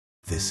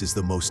This is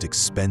the most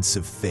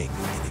expensive thing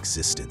in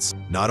existence.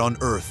 Not on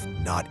Earth,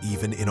 not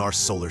even in our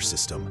solar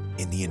system,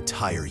 in the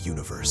entire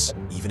universe.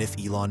 Even if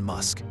Elon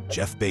Musk,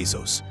 Jeff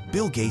Bezos,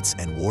 Bill Gates,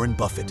 and Warren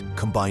Buffett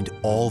combined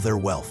all their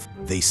wealth,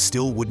 they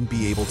still wouldn't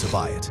be able to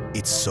buy it.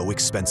 It's so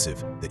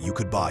expensive that you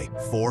could buy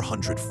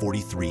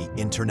 443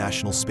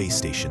 international space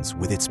stations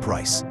with its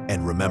price.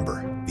 And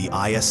remember, the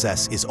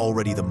ISS is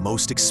already the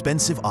most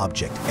expensive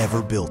object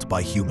ever built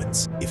by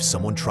humans. If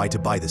someone tried to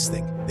buy this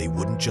thing, they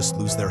wouldn't just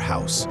lose their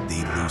house,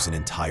 they'd lose an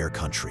entire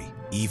country.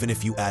 Even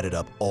if you added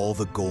up all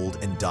the gold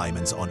and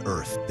diamonds on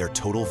Earth, their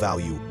total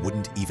value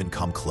wouldn't even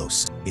come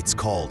close. It's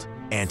called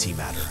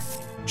antimatter.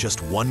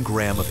 Just 1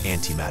 gram of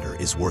antimatter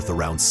is worth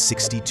around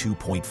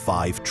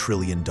 $62.5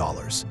 trillion.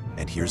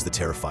 And here's the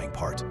terrifying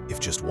part. If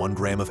just 1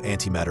 gram of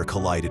antimatter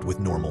collided with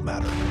normal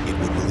matter, it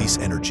would release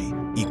energy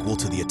equal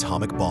to the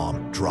atomic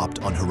bomb dropped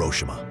on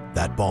Hiroshima.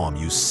 That bomb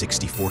used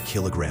 64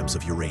 kilograms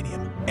of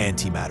uranium.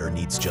 Antimatter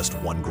needs just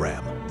 1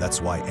 gram.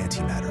 That's why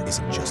antimatter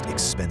isn't just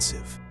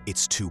expensive,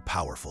 it's too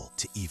powerful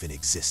to even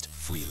exist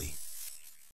freely.